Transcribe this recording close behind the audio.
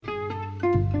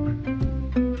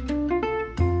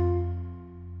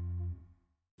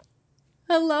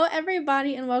Hello,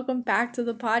 everybody, and welcome back to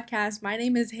the podcast. My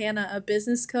name is Hannah, a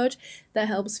business coach that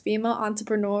helps female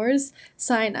entrepreneurs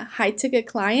sign high ticket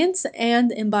clients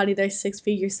and embody their six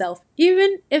figure self,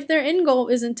 even if their end goal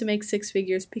isn't to make six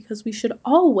figures, because we should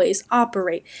always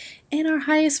operate in our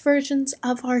highest versions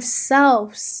of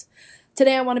ourselves.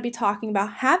 Today, I want to be talking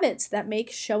about habits that make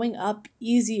showing up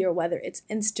easier, whether it's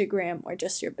Instagram or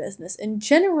just your business in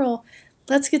general.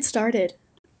 Let's get started.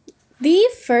 The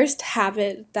first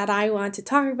habit that I want to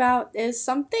talk about is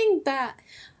something that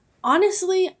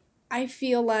honestly I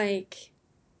feel like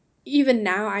even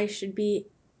now I should be,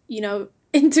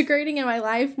 integrating in my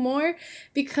life more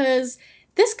because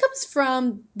this comes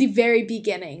from the very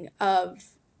beginning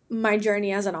of my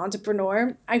journey as an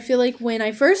entrepreneur. I feel like when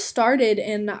I first started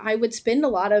and I would spend a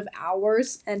lot of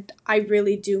hours, and I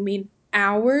really do mean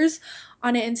hours,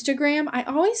 on Instagram, I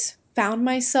always found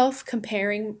myself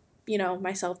comparing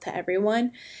myself to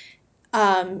everyone.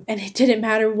 And it didn't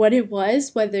matter what it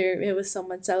was, whether it was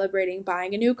someone celebrating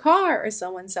buying a new car or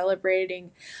someone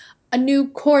celebrating a new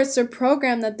course or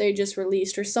program that they just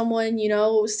released, or someone,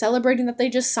 celebrating that they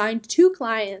just signed two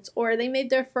clients, or they made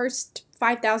their first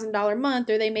 $5,000 month,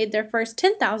 or they made their first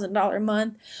 $10,000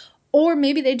 month, or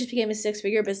maybe they just became a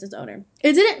six-figure business owner.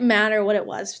 It didn't matter what it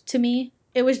was to me.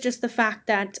 It was just the fact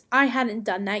that I hadn't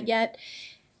done that yet.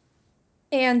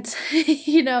 And,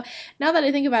 now that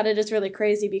I think about it, it's really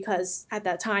crazy because at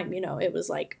that time, it was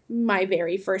like my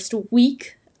very first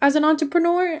week as an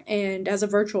entrepreneur and as a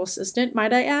virtual assistant,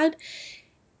 might I add.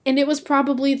 And it was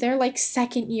probably their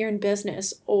second year in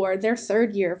business, or their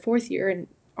third year, fourth year,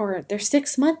 or their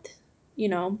 6 month,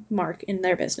 mark in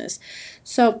their business.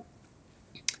 So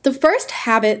the first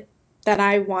habit that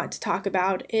I want to talk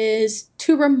about is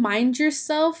to remind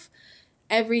yourself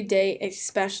every day,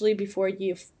 especially before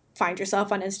you find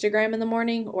yourself on Instagram in the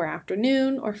morning or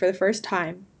afternoon or for the first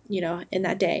time, in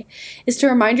that day, is to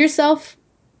remind yourself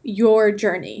your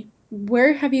journey.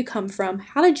 Where have you come from?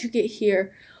 How did you get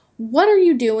here? What are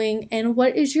you doing? And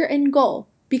what is your end goal?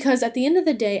 Because at the end of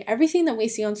the day, everything that we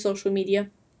see on social media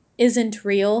isn't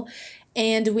real,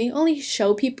 and we only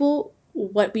show people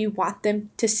what we want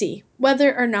them to see.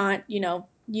 Whether or not,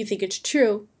 you think it's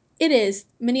true, it is.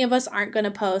 Many of us aren't going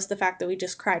to post the fact that we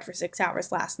just cried for 6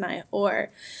 hours last night, or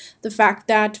the fact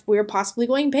that we're possibly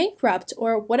going bankrupt,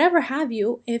 or whatever have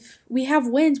you. If we have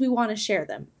wins, we want to share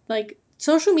them.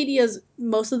 Social media is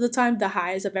most of the time the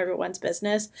highs of everyone's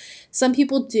business. Some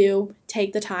people do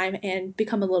take the time and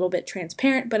become a little bit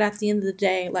transparent, but at the end of the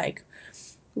day,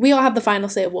 we all have the final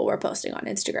say of what we're posting on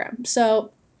Instagram.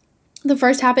 So the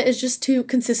first habit is just to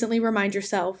consistently remind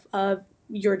yourself of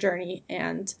your journey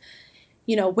and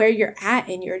where you're at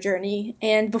in your journey.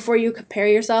 And before you compare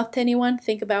yourself to anyone,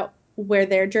 think about where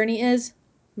their journey is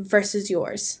versus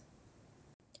yours.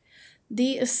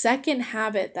 The second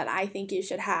habit that I think you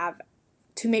should have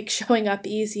to make showing up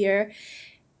easier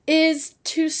is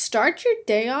to start your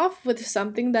day off with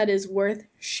something that is worth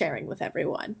sharing with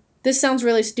everyone. This sounds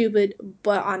really stupid,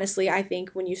 but honestly, I think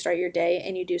when you start your day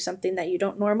and you do something that you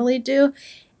don't normally do,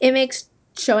 it makes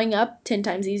showing up 10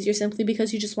 times easier, simply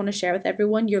because you just want to share with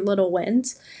everyone your little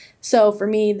wins. So for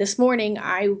me this morning,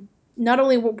 I not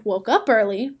only woke up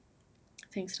early,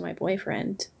 thanks to my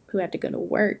boyfriend who had to go to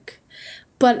work,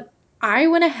 but I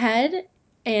went ahead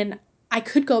and I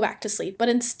could go back to sleep, but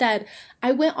instead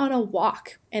I went on a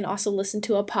walk and also listened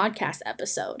to a podcast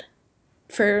episode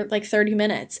for 30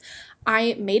 minutes.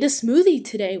 I made a smoothie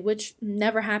today, which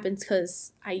never happens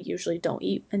because I usually don't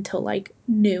eat until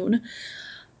noon.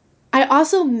 I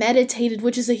also meditated,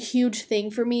 which is a huge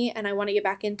thing for me, and I want to get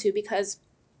back into because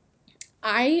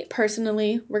I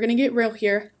personally, we're going to get real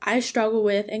here, I struggle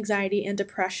with anxiety and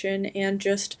depression and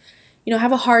just,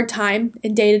 have a hard time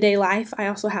in day-to-day life. I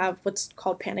also have what's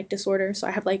called panic disorder, so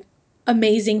I have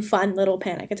amazing, fun little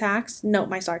panic attacks. Note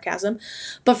my sarcasm.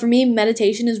 But for me,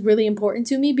 meditation is really important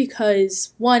to me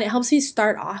because, one, it helps me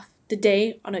start off the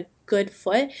day on a good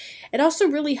foot. It also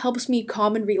really helps me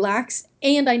calm and relax,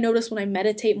 and I notice when I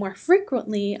meditate more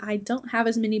frequently, I don't have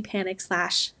as many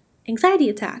panic/anxiety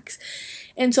attacks.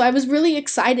 And so I was really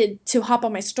excited to hop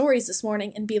on my stories this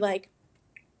morning and be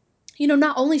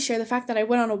not only share the fact that I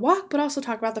went on a walk, but also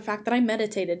talk about the fact that I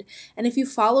meditated. And if you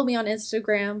follow me on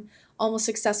Instagram, Almost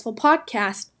Successful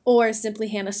Podcast, or simply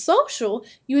Hannah Social,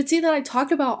 you would see that I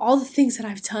talked about all the things that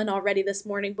I've done already this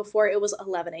morning before it was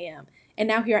 11 a.m. And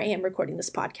now here I am recording this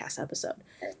podcast episode.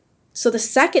 So the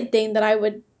second thing that I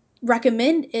would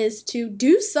recommend is to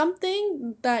do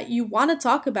something that you want to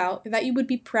talk about, that you would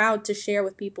be proud to share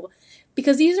with people.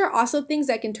 Because these are also things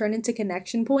that can turn into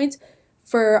connection points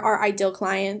for our ideal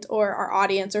client or our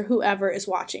audience or whoever is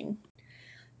watching.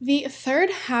 The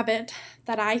third habit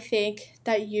that I think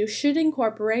that you should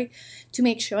incorporate to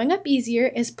make showing up easier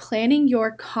is planning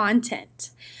your content.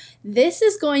 This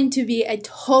is going to be a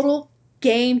total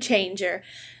game changer.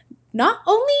 Not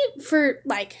only for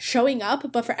like showing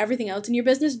up, but for everything else in your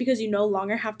business, because you no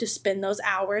longer have to spend those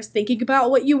hours thinking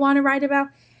about what you want to write about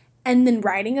and then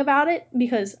writing about it,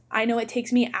 because I know it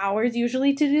takes me hours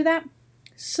usually to do that.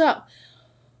 So,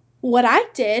 what I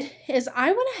did is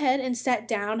I went ahead and sat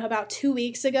down about 2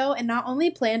 weeks ago and not only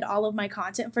planned all of my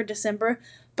content for December,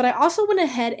 but I also went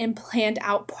ahead and planned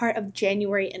out part of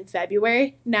January and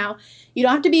February. Now, you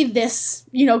don't have to be this,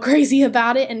 crazy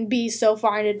about it and be so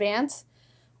far in advance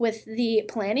with the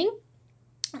planning.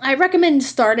 I recommend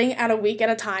starting at a week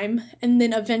at a time and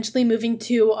then eventually moving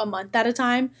to a month at a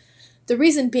time. The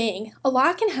reason being, a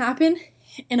lot can happen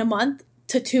in a month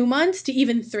to 2 months to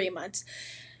even 3 months.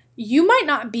 You might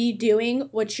not be doing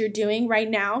what you're doing right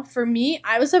now. For me,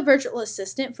 I was a virtual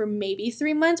assistant for maybe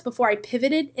 3 months before I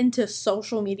pivoted into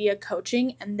social media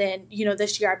coaching. And then,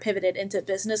 this year I pivoted into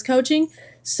business coaching.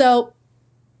 So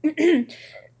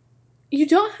you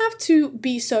don't have to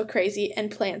be so crazy and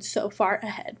plan so far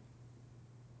ahead.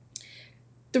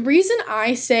 The reason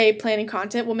I say planning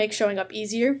content will make showing up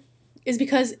easier is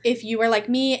because if you are like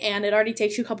me and it already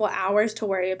takes you a couple of hours to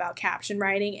worry about caption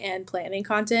writing and planning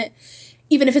content,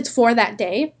 even if it's for that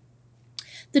day,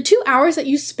 the 2 hours that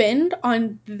you spend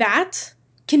on that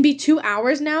can be 2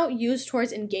 hours now used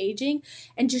towards engaging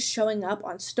and just showing up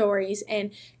on stories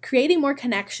and creating more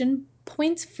connection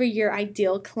points for your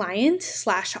ideal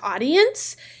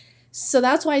client/audience. So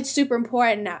that's why it's super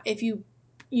important now. If you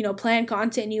plan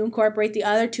content and you incorporate the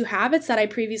other two habits that I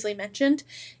previously mentioned,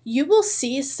 you will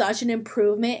see such an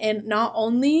improvement in not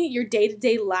only your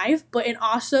day-to-day life, but in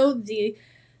also the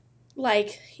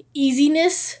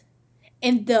easiness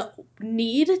and the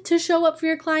need to show up for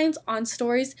your clients on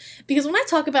stories. Because when I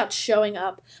talk about showing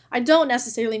up, I don't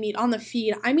necessarily mean on the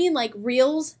feed. I mean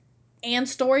reels and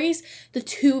stories, the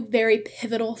two very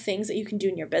pivotal things that you can do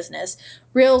in your business.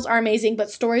 Reels are amazing, but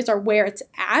stories are where it's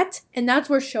at, and that's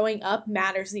where showing up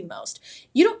matters the most.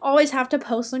 You don't always have to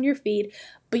post on your feed,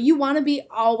 but you want to be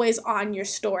always on your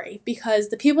story, because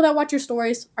the people that watch your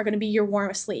stories are going to be your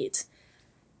warmest leads.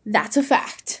 That's a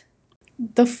fact.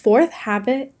 The fourth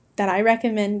habit that I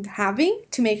recommend having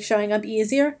to make showing up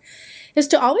easier is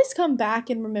to always come back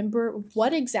and remember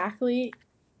what exactly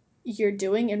you're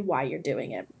doing and why you're doing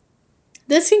it.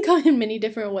 This can come in many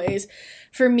different ways.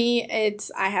 For me,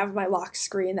 I have my lock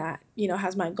screen that,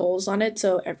 has my goals on it.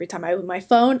 So every time I open my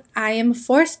phone, I am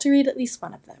forced to read at least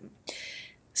one of them.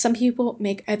 Some people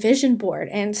make a vision board,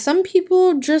 and some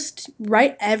people just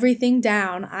write everything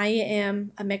down. I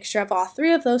am a mixture of all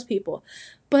three of those people.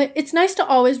 But it's nice to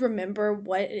always remember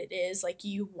what it is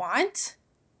you want,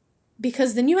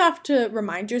 because then you have to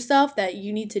remind yourself that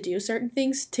you need to do certain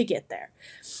things to get there.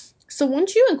 So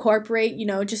once you incorporate,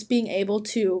 just being able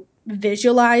to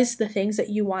visualize the things that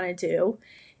you want to do,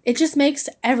 it just makes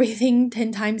everything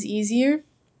 10 times easier.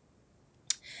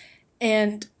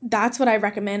 And that's what I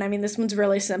recommend. I mean, this one's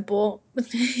really simple.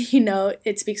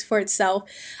 It speaks for itself.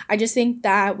 I just think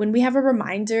that when we have a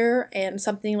reminder and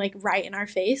something right in our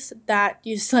face that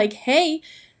you're just hey,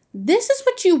 this is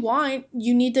what you want,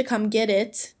 you need to come get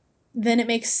it, then it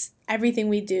makes everything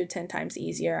we do 10 times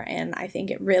easier. And I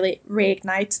think it really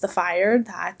reignites the fire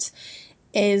that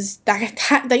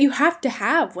you have to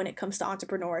have when it comes to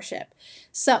entrepreneurship.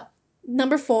 So,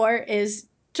 number 4 is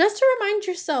just to remind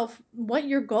yourself what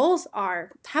your goals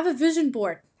are. Have a vision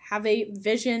board, have a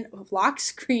vision lock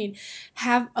screen,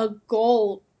 have a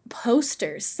goal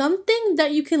poster, something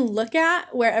that you can look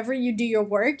at wherever you do your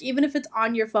work, even if it's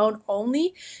on your phone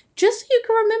only, just so you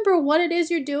can remember what it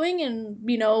is you're doing and,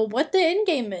 what the end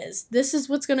game is. This is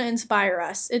what's going to inspire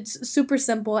us. It's super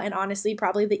simple and honestly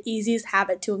probably the easiest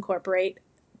habit to incorporate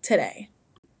today.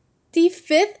 The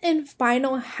fifth and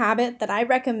final habit that I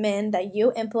recommend that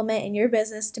you implement in your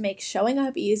business to make showing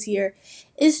up easier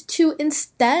is to,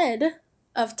 instead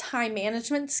of time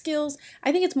management skills,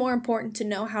 I think it's more important to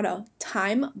know how to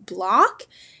time block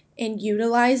and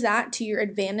utilize that to your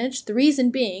advantage. The reason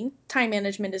being, time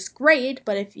management is great,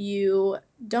 but if you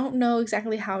don't know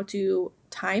exactly how to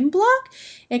time block,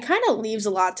 it kind of leaves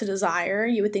a lot to desire.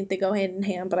 You would think they go hand in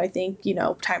hand, but I think,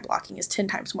 time blocking is 10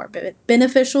 times more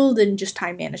beneficial than just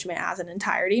time management as an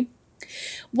entirety.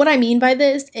 What I mean by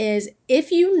this is,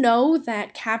 if you know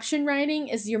that caption writing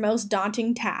is your most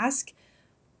daunting task,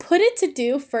 put it to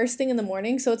do first thing in the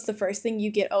morning, so it's the first thing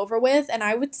you get over with. And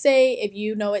I would say if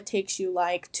it takes you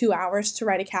 2 hours to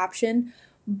write a caption,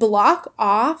 block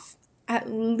off at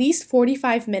least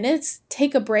 45 minutes,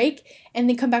 take a break, and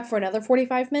then come back for another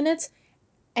 45 minutes,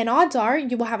 and odds are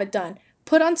you will have it done.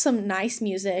 put on some nice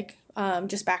music,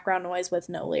 just background noise with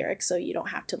no lyrics, so you don't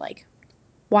have to like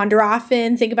wander off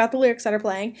and think about the lyrics that are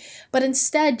playing. But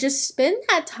instead, just spend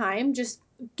that time just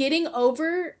getting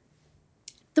over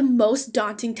the most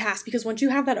daunting task, because once you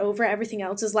have that over, everything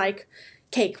else is like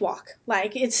cakewalk.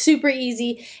 Like, it's super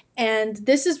easy. And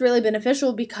this is really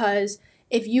beneficial because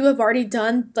if you have already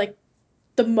done like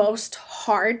the most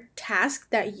hard task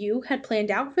that you had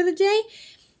planned out for the day,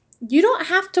 you don't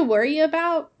have to worry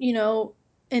about,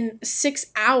 in 6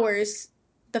 hours,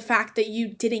 the fact that you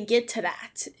didn't get to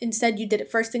that. Instead, you did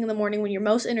it first thing in the morning when you're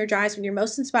most energized, when you're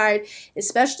most inspired,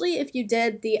 especially if you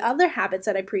did the other habits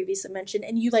that I previously mentioned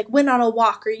and you like went on a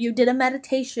walk or you did a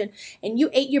meditation and you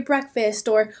ate your breakfast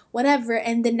or whatever,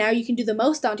 and then now you can do the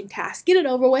most daunting task, get it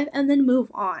over with, and then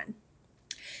move on.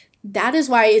 That is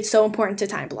why it's so important to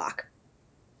time block.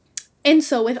 And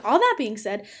so with all that being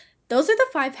said, those are the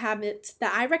 5 habits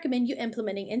that I recommend you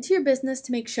implementing into your business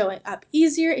to make showing up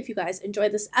easier. If you guys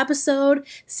enjoyed this episode,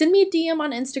 send me a DM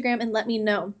on Instagram and let me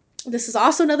know. This is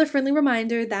also another friendly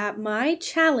reminder that my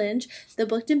challenge, the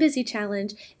Booked and Busy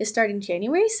Challenge, is starting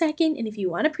January 2nd. And if you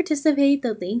want to participate,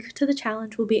 the link to the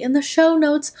challenge will be in the show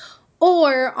notes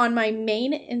or on my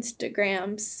main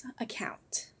Instagram's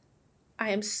account. I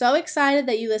am so excited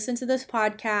that you listen to this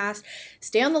podcast.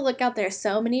 Stay on the lookout. There are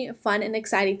so many fun and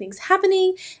exciting things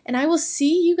happening. And I will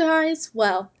see you guys,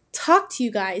 talk to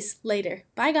you guys later.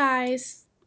 Bye, guys.